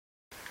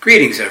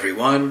Greetings,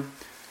 everyone.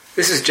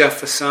 This is Jeff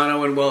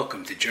Fasano, and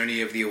welcome to Journey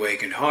of the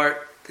Awakened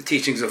Heart, the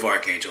teachings of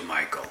Archangel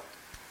Michael.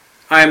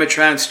 I am a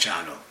trance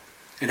channel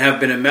and have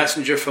been a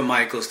messenger for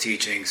Michael's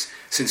teachings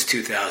since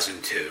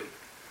 2002.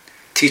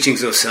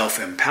 Teachings of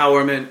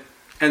self-empowerment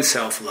and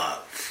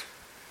self-love.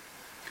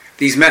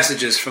 These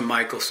messages from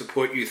Michael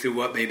support you through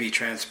what may be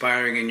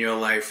transpiring in your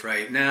life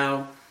right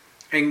now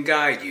and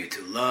guide you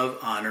to love,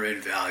 honor,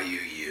 and value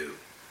you.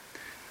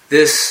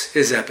 This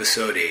is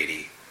episode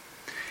 80.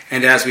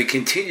 And as we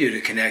continue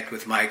to connect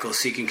with Michael,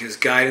 seeking his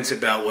guidance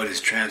about what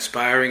is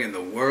transpiring in the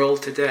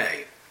world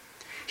today,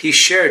 he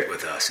shared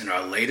with us in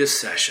our latest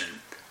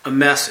session a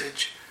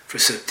message for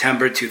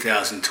September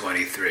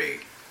 2023.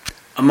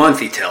 A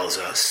month, he tells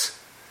us,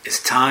 is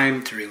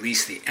time to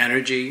release the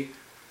energy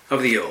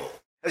of the old.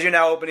 As you're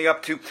now opening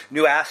up to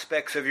new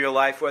aspects of your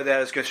life where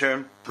that is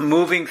concerned,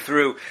 moving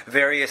through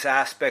various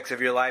aspects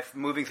of your life,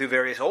 moving through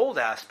various old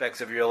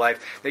aspects of your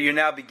life, that you're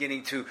now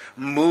beginning to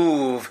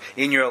move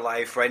in your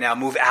life right now,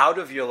 move out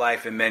of your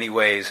life in many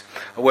ways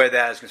where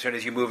that is concerned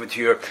as you move into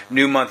your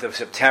new month of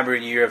September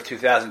in the year of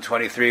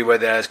 2023 where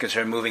that is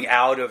concerned, moving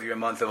out of your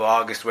month of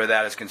August where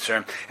that is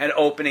concerned, and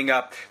opening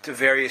up to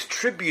various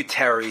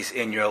tributaries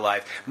in your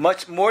life.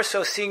 Much more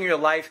so seeing your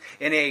life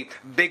in a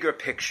bigger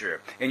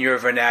picture, in your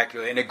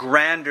vernacular, in a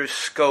grander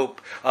scope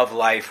of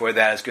life where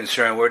that is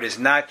concerned, where it is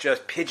not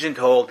just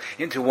pigeonholed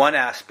into one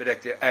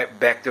aspect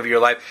of your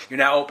life. You're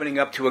now opening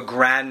up to a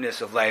grandness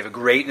of life, a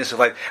greatness of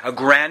life, a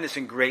grandness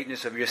and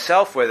greatness of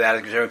yourself where that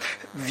is concerned,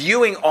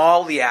 viewing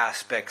all the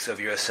aspects of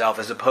yourself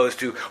as opposed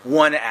to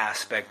one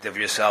aspect of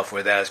yourself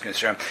where that is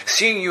concerned,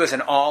 seeing you as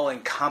an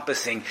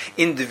all-encompassing,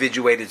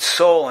 individuated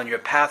soul on your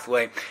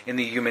pathway in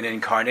the human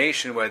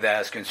incarnation where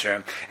that is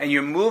concerned. And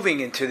you're moving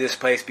into this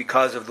place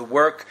because of the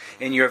work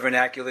in your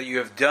vernacular you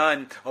have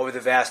done over the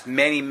vast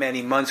many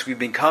months we've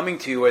been coming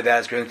to where that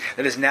is concerned,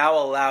 that is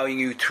now allowing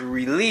you to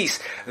release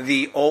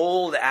the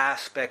old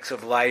aspects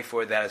of life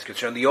where that is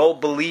concerned, the old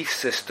belief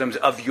systems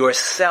of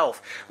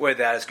yourself where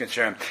that is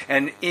concerned.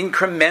 And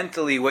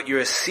incrementally what you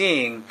are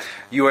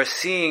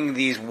seeing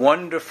these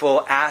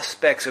wonderful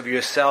aspects of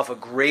yourself, a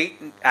great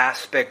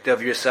aspect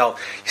of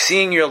yourself,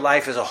 seeing your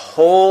life as a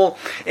whole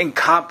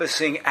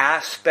encompassing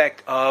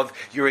aspect of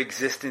your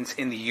existence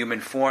in the human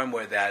form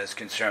where that is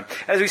concerned.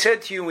 As we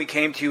said to you when we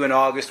came to you in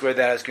August where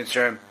that is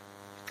concerned,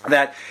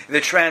 that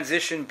the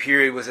transition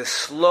period was a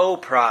slow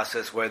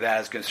process where that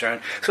is concerned.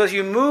 So as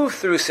you move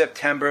through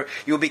September,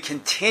 you'll be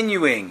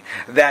continuing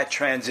that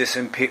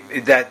transition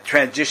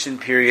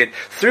period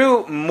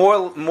through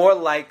more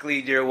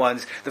likely, dear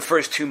ones, the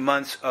first 2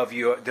 months of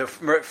the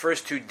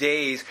first 2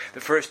 days,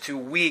 the first 2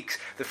 weeks,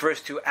 the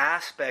first 2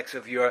 aspects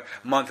of your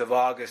month of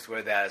August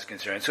where that is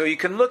concerned. So you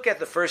can look at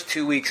the first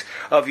 2 weeks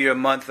of your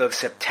month of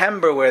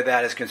September where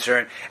that is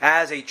concerned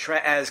as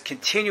as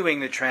continuing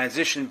the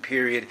transition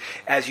period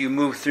as you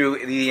move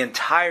through the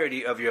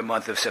entirety of your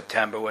month of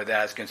September where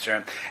that is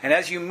concerned. And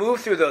as you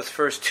move through those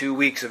first 2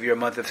 weeks of your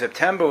month of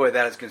September where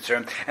that is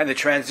concerned, and the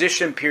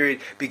transition period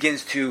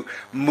begins to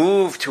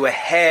move to a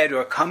head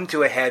or come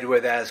to a head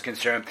where that is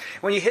concerned,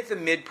 when you hit the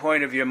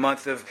midpoint of your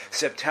month of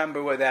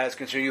September where that is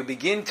concerned, you'll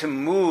begin to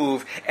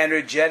move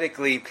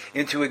energetically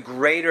into a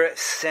greater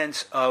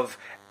sense of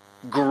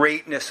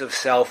greatness of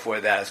self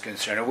where that is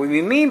concerned. And what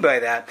we mean by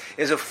that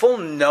is a full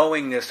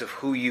knowingness of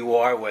who you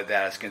are where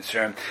that is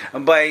concerned,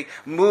 and by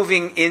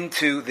moving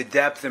into the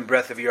depth and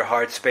breadth of your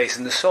heart space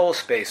and the soul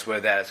space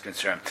where that is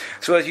concerned.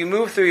 So as you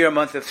move through your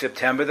month of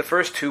September, the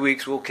first 2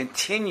 weeks will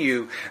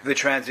continue the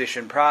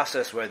transition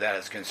process where that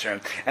is concerned.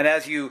 And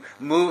as you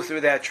move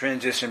through that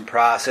transition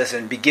process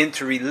and begin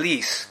to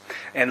release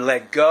and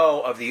let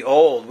go of the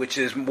old, which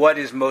is what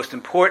is most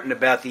important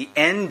about the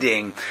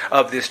ending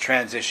of this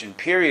transition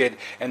period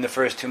and the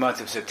first 2 months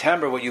of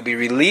September, what you'll be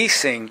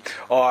releasing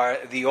are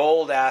the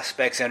old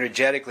aspects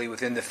energetically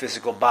within the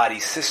physical body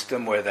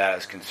system where that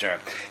is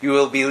concerned. You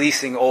will be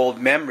releasing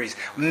old memories.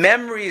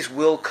 Memories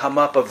will come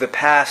up of the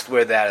past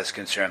where that is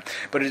concerned.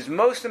 But it is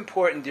most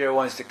important, dear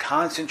ones, to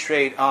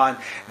concentrate on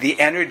the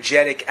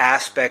energetic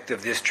aspect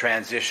of this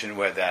transition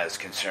where that is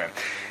concerned.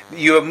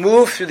 You have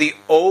moved through the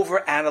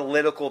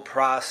over-analytical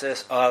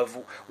process of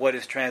what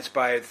has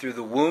transpired through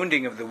the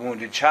wounding of the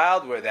wounded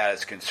child where that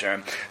is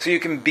concerned. So you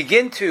can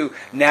begin to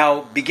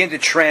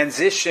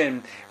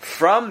transition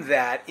from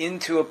that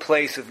into a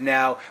place of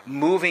now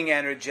moving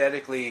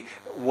energetically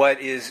what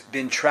is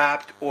been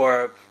trapped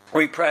or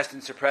repressed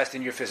and suppressed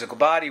in your physical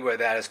body where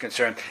that is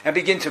concerned, and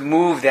begin to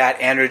move that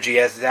energy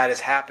as that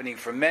is happening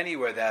for many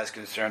where that is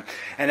concerned.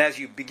 And as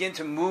you begin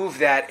to move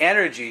that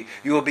energy,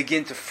 you will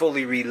begin to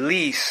fully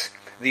release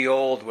the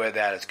old where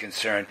that is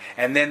concerned,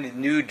 and then the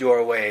new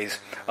doorways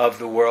of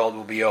the world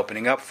will be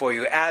opening up for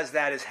you, as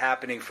that is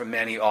happening for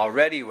many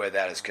already where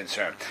that is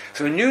concerned.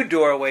 So new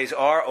doorways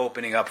are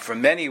opening up for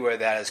many where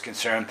that is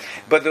concerned,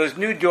 but those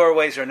new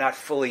doorways are not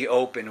fully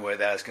open where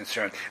that is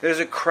concerned. There's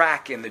a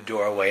crack in the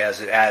doorway, as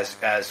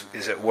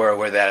it were,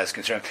 where that is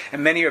concerned,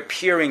 and many are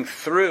peering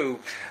through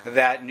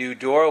that new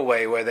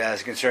doorway where that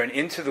is concerned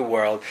into the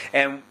world,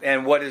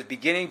 and what is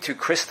beginning to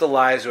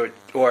crystallize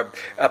or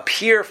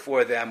appear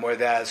for them where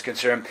that is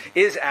concerned concerned,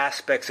 is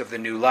aspects of the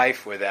new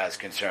life where that is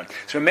concerned.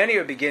 So many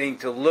are beginning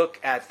to look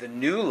at the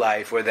new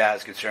life where that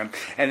is concerned,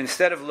 and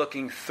instead of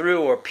looking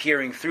through or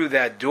peering through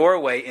that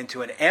doorway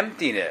into an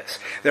emptiness,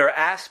 there are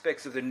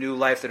aspects of the new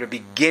life that are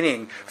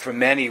beginning for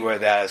many where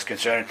that is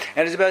concerned.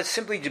 And it's about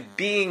simply just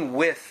being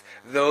with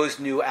those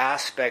new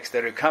aspects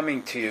that are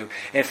coming to you.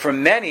 And for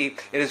many,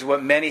 it is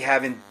what many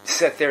have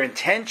set their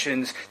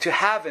intentions to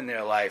have in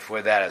their life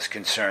where that is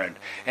concerned.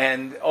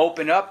 And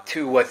open up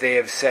to what they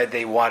have said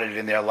they wanted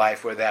in their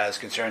life where that is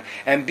concerned.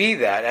 And be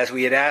that, as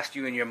we had asked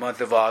you in your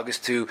month of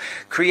August, to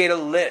create a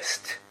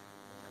list,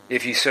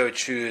 if you so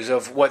choose,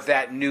 of what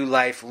that new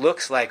life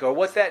looks like, or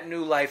what that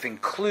new life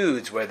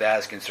includes where that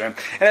is concerned.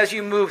 And as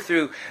you move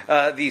through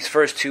these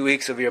first 2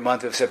 weeks of your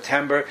month of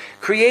September,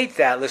 create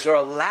that list, or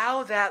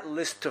allow that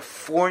list to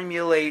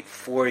formulate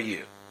for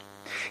you.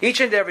 Each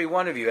and every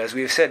one of you, as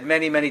we have said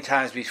many, many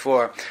times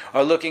before,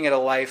 are looking at a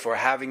life or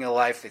having a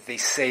life that they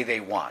say they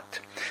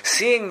want.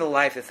 Seeing the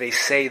life that they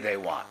say they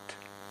want.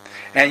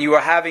 And you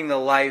are having the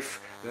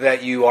life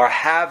that you are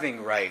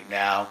having right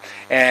now,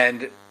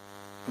 and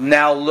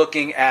now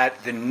looking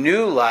at the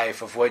new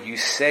life of what you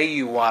say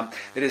you want,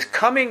 that is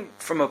coming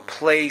from a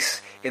place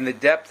in the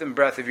depth and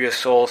breadth of your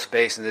soul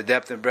space and the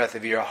depth and breadth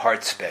of your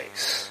heart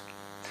space.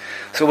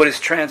 So what is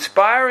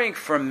transpiring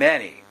for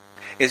many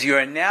is you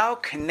are now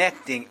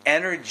connecting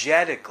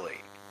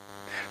energetically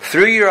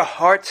through your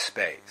heart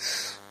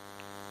space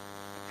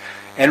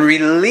and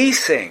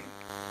releasing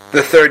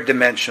the third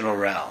dimensional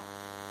realm.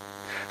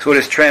 So what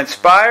is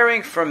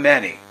transpiring for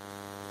many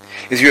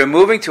is you're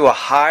moving to a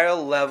higher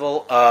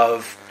level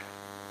of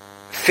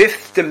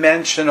fifth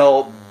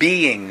dimensional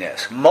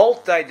beingness,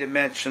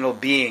 multi-dimensional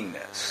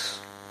beingness,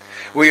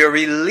 where you're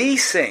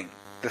releasing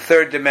the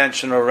third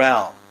dimensional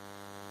realm,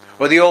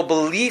 or the old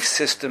belief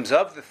systems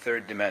of the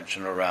third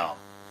dimensional realm,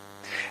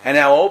 and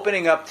now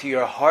opening up to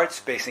your heart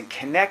space and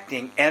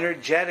connecting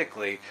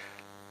energetically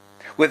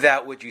with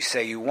that which you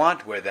say you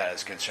want where that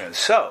is concerned.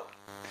 So,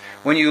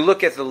 when you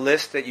look at the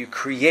list that you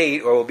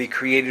create or will be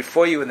created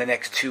for you in the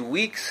next 2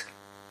 weeks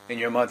in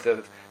your month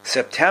of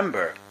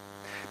September,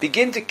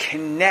 begin to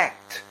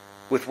connect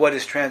with what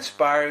is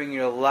transpiring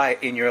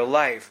in your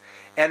life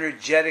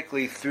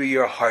energetically through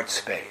your heart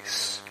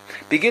space.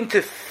 Begin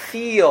to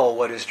feel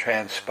what is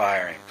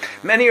transpiring.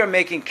 Many are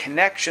making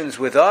connections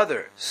with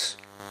others,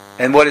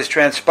 and what is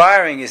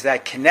transpiring is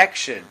that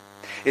connection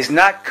is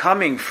not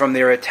coming from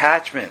their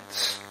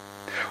attachments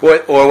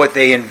or what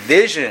they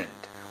envisioned,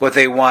 what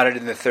they wanted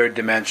in the third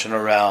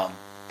dimensional realm.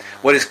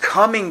 What is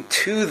coming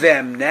to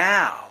them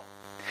now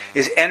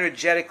is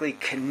energetically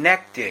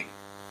connecting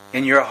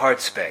in your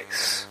heart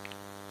space.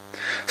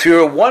 So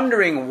you're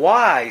wondering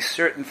why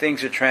certain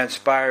things are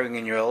transpiring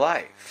in your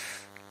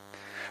life.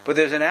 But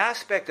there's an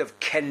aspect of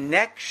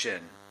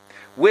connection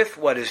with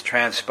what is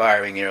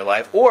transpiring in your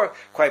life, or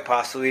quite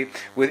possibly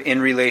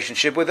in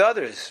relationship with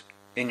others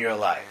in your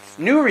life.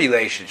 New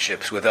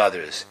relationships with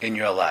others in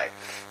your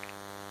life.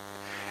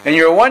 And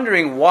you're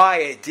wondering why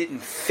it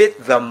didn't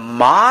fit the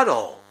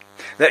model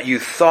that you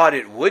thought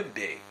it would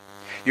be.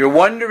 You're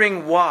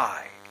wondering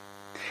why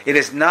it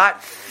is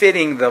not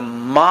fitting the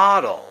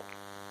model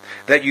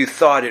that you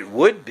thought it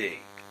would be,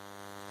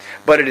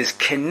 but it is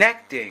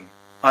connecting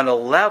on a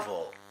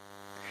level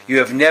you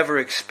have never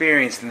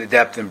experienced in the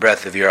depth and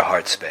breadth of your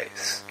heart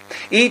space.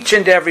 Each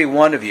and every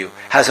one of you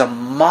has a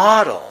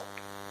model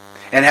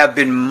and have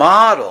been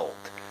modeled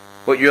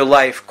what your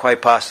life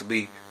quite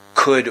possibly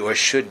could or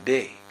should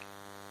be.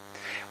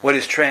 What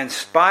is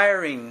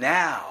transpiring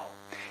now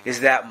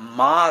is that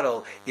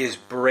model is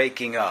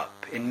breaking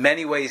up, in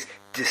many ways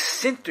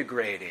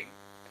disintegrating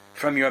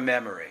from your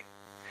memory.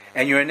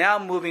 And you're now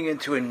moving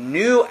into a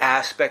new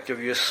aspect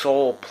of your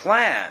soul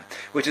plan,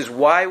 which is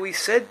why we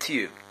said to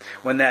you,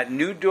 when that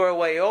new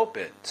doorway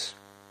opens,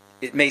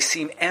 it may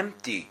seem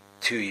empty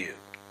to you,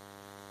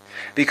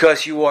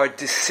 because you are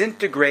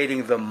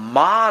disintegrating the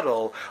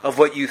model of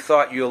what you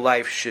thought your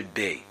life should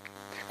be.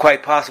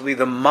 Quite possibly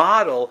the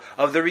model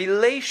of the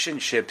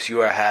relationships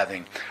you are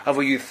having, of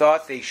what you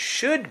thought they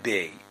should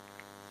be,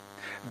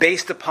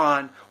 based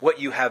upon what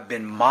you have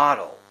been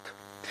modeled.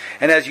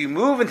 And as you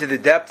move into the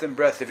depth and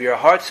breadth of your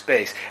heart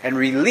space and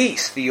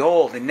release the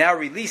old, and now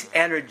release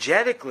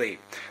energetically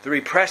the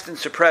repressed and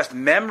suppressed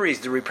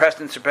memories, the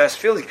repressed and suppressed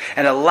feelings,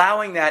 and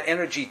allowing that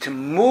energy to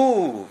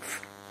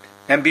move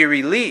and be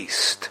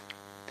released,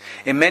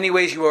 in many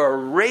ways you are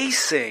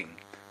erasing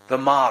the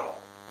model.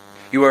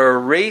 You are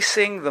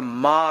erasing the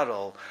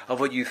model of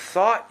what you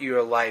thought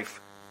your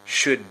life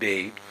should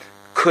be,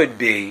 could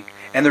be,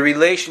 and the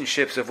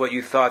relationships of what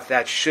you thought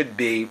that should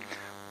be,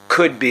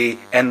 could be,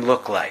 and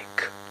look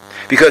like.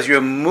 Because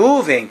you're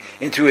moving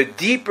into a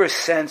deeper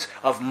sense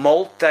of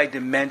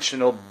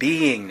multidimensional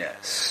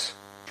beingness,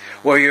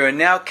 where you are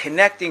now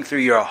connecting through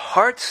your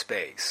heart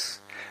space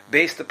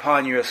based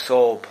upon your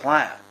soul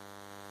plan.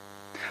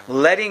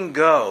 Letting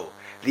go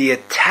the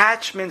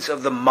attachments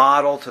of the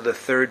model to the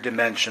third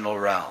dimensional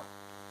realm.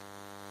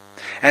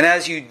 And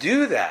as you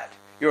do that,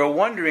 you're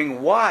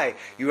wondering why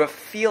you are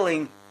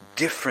feeling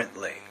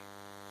differently.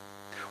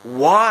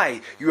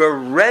 Why you are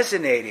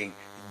resonating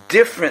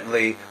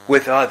differently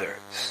with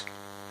others.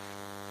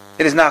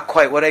 It is not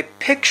quite what I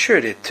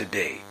pictured it to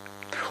be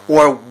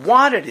or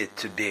wanted it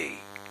to be.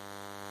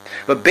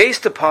 But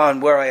based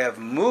upon where I have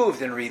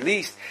moved and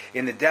released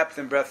in the depth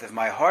and breadth of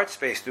my heart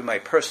space through my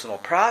personal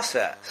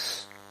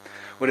process,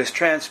 what is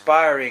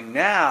transpiring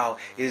now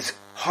is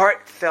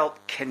heartfelt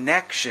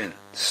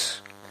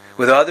connections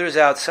with others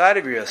outside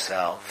of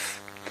yourself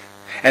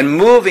and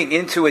moving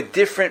into a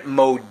different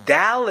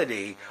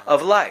modality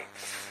of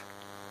life.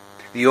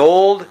 The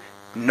old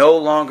no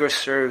longer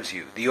serves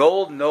you. The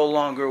old no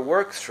longer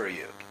works for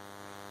you.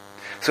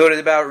 So it is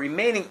about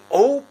remaining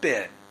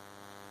open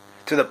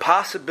to the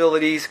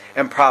possibilities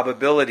and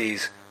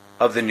probabilities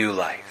of the new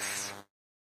life.